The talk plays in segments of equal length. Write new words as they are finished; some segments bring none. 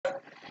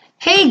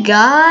Hey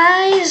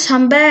guys,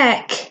 I'm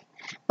back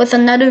with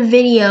another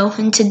video,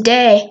 and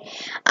today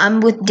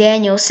I'm with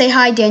Daniel. Say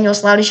hi, Daniel,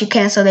 as loud as you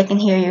can so they can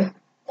hear you.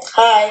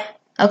 Hi.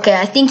 Okay,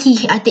 I think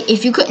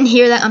if you couldn't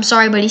hear that, I'm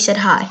sorry, but he said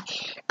hi.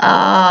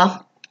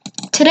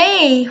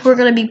 Today we're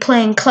gonna be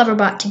playing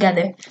Cleverbot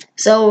together.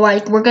 So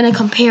we're gonna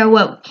compare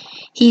what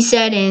he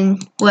said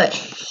and what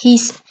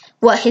his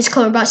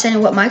Cleverbot said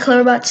and what my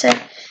Cleverbot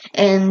said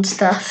and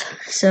stuff.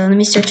 So let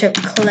me search up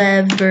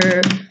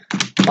Cleverbot.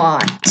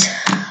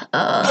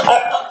 I'm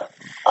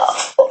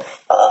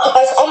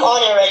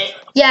on it already.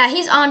 Yeah,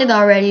 he's on it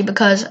already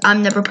because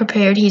I'm never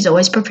prepared. He's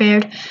always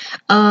prepared. Is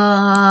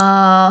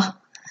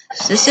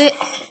this it?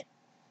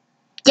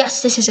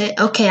 Yes, this is it.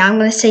 Okay, I'm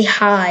gonna say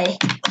hi.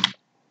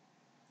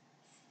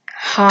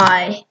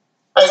 Hi.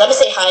 I'm gonna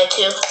say hi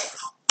too.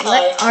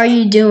 What are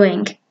you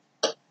doing?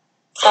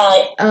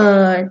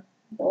 Hi.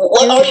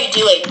 What are you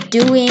doing?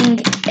 Doing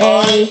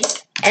a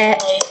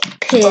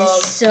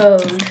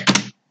episode.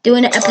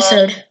 Doing an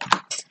episode.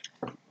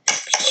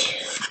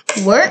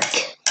 Work?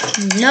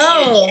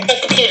 No.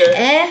 Computer.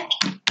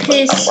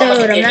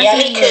 Episode. I'm not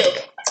doing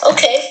work.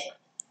 Okay.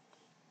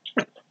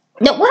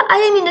 No, what? I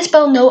didn't mean to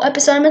spell no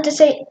episode. I meant to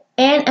say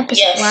an episode.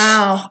 Yes.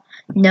 Wow.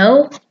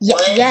 No?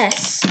 What?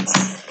 Yes.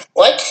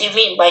 What do you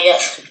mean by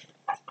yes?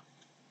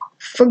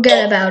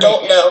 Forget about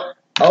Don't it. know.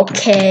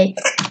 Okay.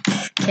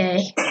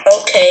 Okay.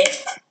 Okay.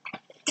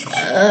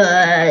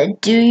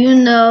 Do you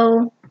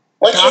know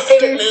What's Doctor?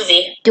 your favorite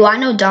movie? Do I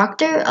know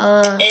Doctor?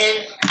 I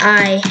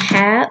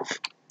have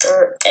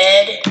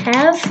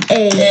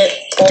a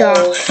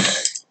doctor.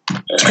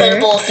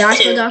 Incredibles Did I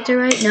 2. spell Doctor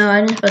right? No, I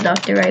didn't spell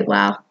Doctor right.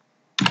 Wow.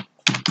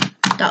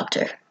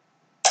 Doctor.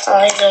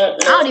 I don't know.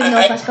 I don't even know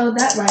if I spelled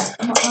that right.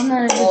 I'm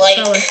not a good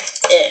speller.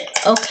 It.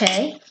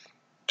 Okay.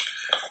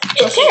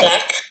 It's Okay.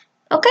 back.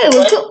 Okay,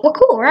 we're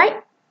cool,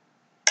 right?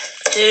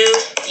 Do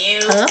you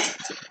Hello?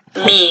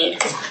 mean?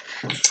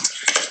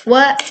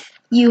 What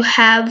you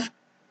have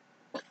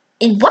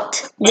in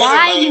what?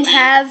 Why you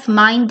have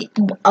mind?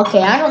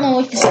 Okay, I don't know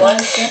what this guy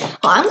said.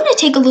 Well, I'm gonna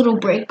take a little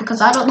break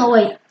because I don't know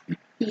what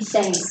he's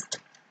saying.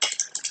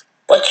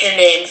 What's your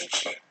name?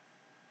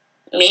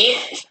 Me?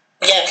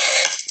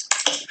 Yes.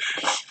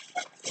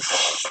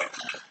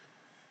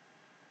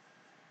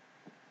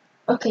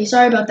 Okay,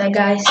 sorry about that,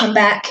 guys. I'm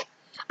back.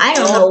 I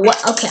don't know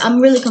what. Okay, I'm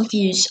really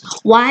confused.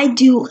 Why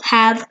do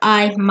have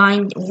I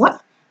mind?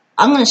 What?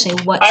 I'm gonna say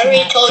what. I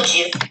already told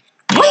you.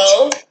 What?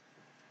 No.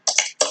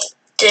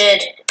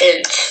 Didn't.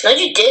 No,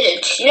 you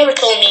didn't. You never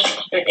told me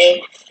your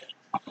name.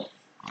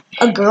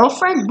 A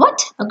girlfriend? What?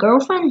 A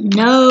girlfriend?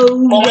 No.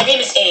 Well, my name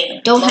is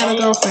Abe. Don't have a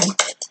girlfriend.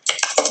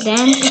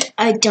 Then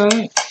I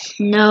don't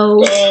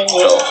know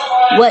Daniel.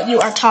 what you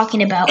are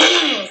talking about.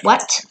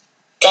 What?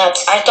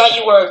 I thought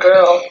you were a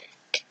girl.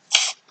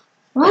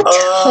 What?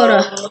 Hold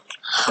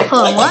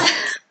on, what?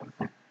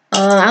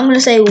 I'm gonna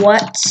say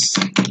what's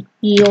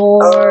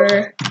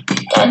your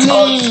That's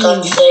all you got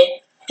to name?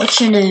 say. What's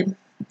your name?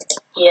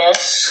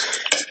 Yes.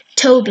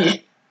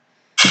 Toby.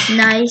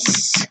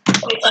 Nice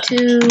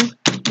to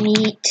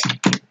meet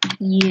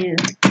you,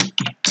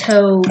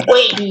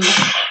 Toby.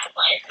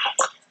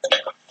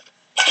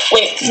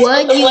 Wait.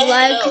 Would you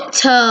like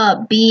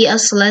to be a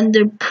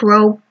Slender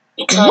Pro?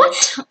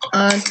 What?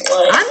 I'm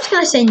just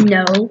gonna say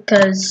no,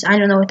 because I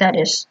don't know what that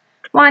is.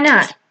 Why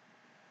not?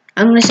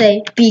 I'm gonna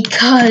say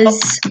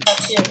because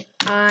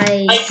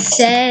I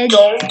said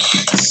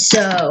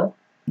so.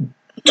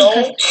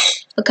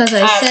 Because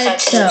I said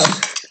so.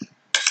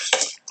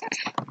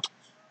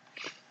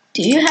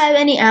 Do you have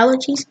any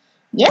allergies?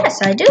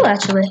 Yes, I do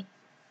actually.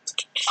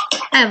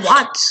 I have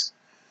lots.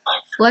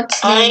 What's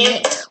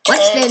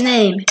their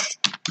name?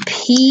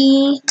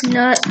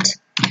 Peanut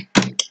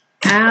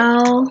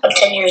I'm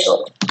 10 years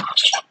old.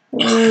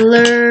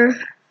 Allergies.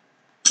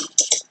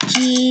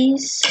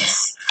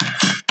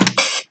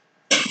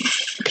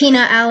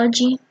 Peanut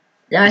allergy.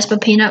 Did I spell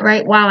peanut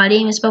right? Wow, I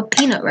didn't even spell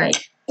peanut right.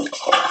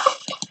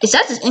 It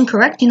says it's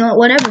incorrect. You know what?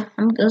 Whatever.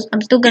 I'm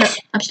still gonna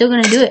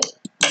do it.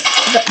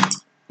 But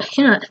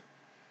peanut.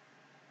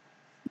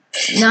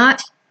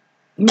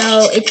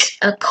 No, it's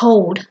a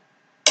cold.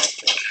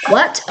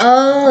 What?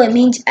 Oh, it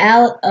means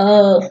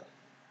oh.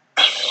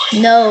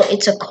 No,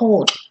 it's a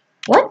cold.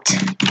 What?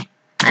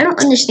 I don't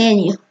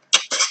understand you.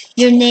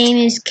 Your name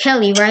is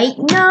Kelly, right?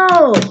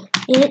 No,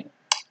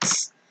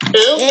 it's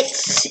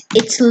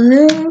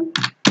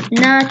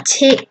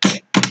Lunatic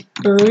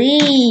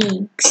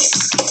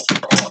Leagues.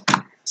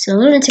 So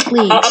Lunatic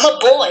Leagues. I'm a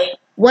boy.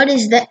 What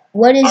is that?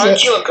 What is it?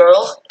 Aren't you a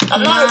girl?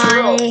 I'm not a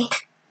girl.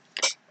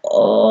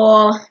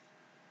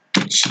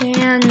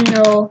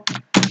 Channel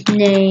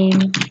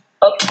name.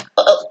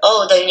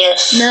 Oh, then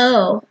yes.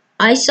 No,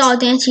 I saw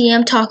Dan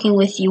TDM talking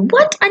with you.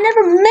 What? I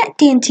never met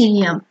Dan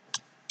TDM.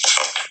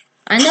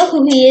 I know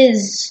who he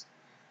is.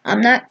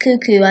 I'm not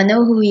cuckoo. I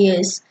know who he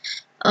is.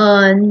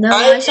 No,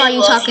 I saw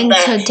you talking to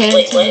Dan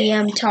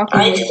TDM talking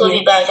with you. I love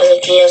you back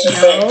as a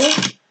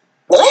friend.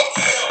 What?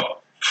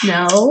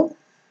 No.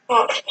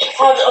 Okay,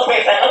 fine.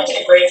 I'll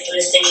take a break for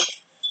this thing.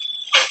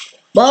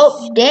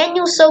 Well,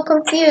 Daniel's so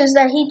confused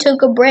that he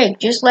took a break,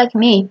 just like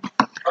me.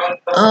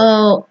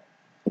 Oh,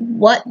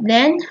 what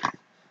then?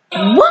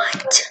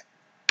 What?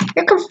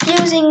 You're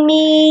confusing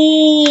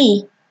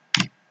me.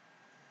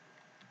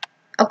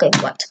 Okay,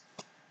 what?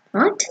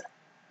 What?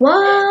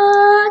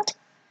 What?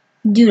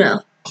 Do you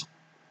know?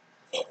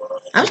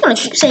 I'm just gonna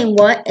keep saying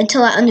what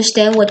until I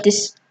understand what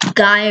this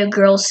guy or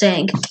girl is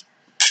saying.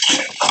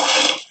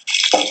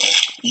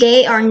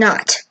 They are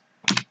not.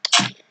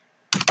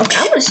 Okay,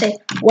 I'm gonna say,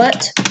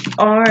 what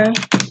are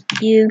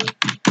you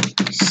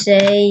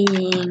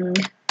saying?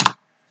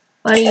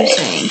 What are you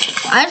saying?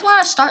 I just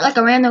want to start like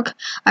a random.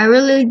 I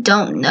really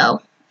don't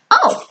know.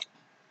 Oh.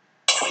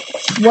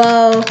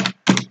 Well,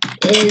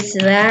 is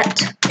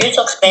that? You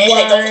talk Spanish.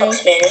 I don't talk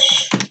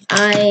Spanish.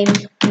 I'm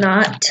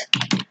not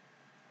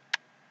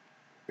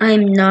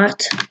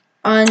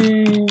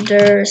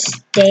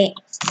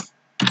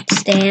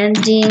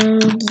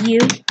understanding you.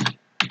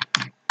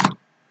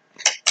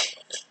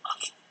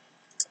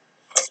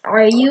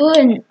 Are you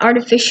an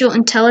artificial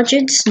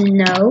intelligence?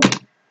 No,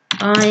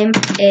 I'm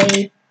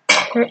a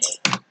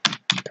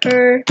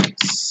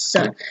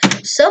person.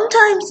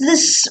 Sometimes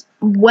this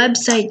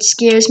website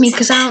scares me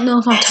because I don't know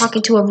if I'm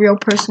talking to a real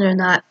person or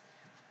not.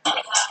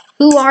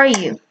 Who are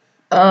you?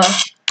 A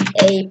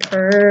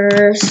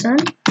person.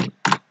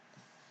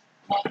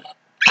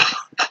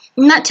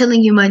 I'm not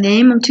telling you my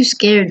name. I'm too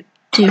scared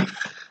to.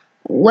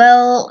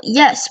 Well,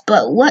 yes,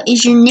 but what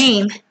is your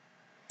name?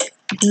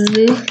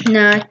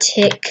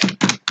 Lunatic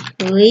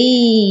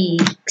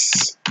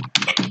Leaks.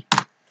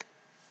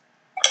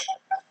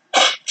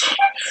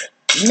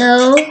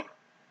 No.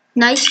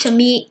 Nice to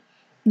meet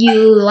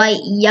you,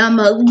 Light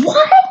Yama.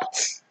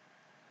 What?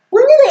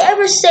 When did they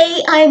ever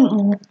say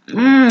I'm...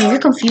 you're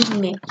confusing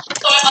me.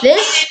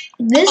 This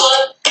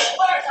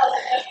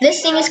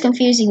thing is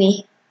confusing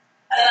me.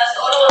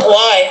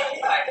 Why?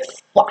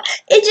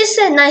 It just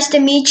said nice to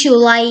meet you,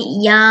 Light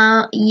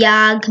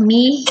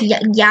Yagami.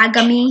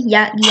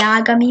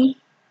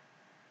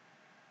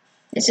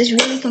 This is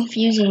really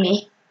confusing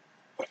me.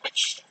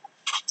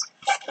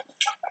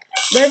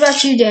 What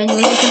about you, Daniel?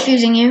 Is it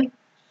confusing you?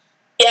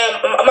 Yeah,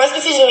 mine's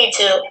confusing me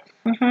too.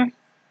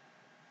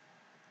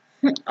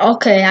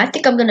 Okay, I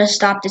think I'm gonna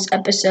stop this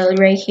episode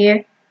right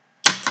here.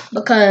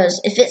 Because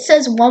if it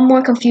says one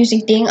more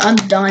confusing thing, I'm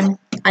done.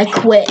 I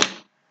quit.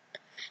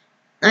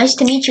 Nice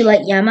to meet you,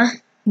 Light Yama.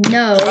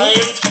 No.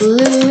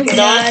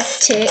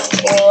 Lunatic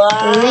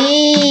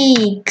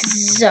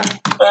Leaks.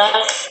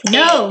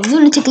 No,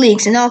 Lunatic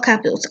Leaks in all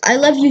capitals. I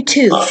love you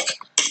too. What?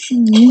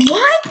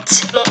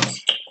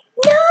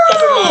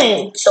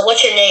 No. So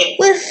what's your name?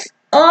 With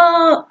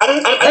I'm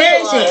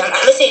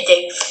gonna say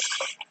Dave.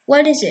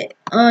 What is it?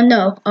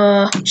 No.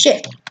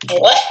 Shit.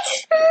 What?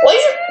 What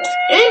is your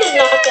name? Is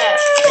not that.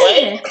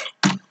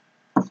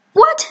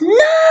 What?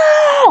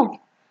 No.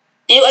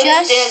 Do you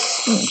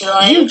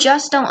understand? You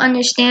just don't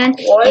understand.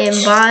 What?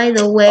 And by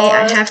the way,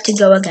 I have to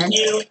go again.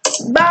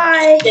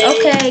 Bye.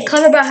 Okay,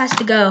 Cleverbot has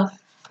to go.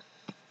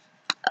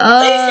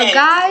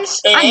 Guys.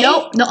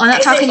 No, I'm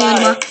not talking to you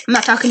anymore. I'm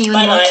not talking to you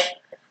anymore.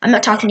 I'm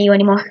not talking to you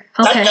anymore.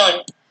 Okay.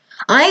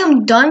 I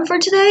am done for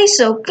today.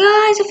 So,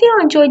 guys, if you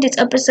enjoyed this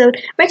episode,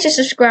 make sure to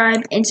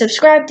subscribe and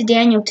subscribe to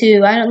Daniel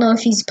too. I don't know if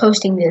he's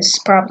posting this.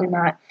 Probably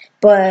not.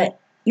 But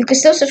you can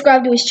still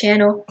subscribe to his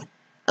channel.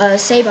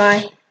 Say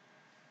bye.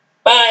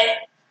 Bye.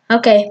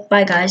 Okay,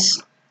 bye,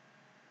 guys.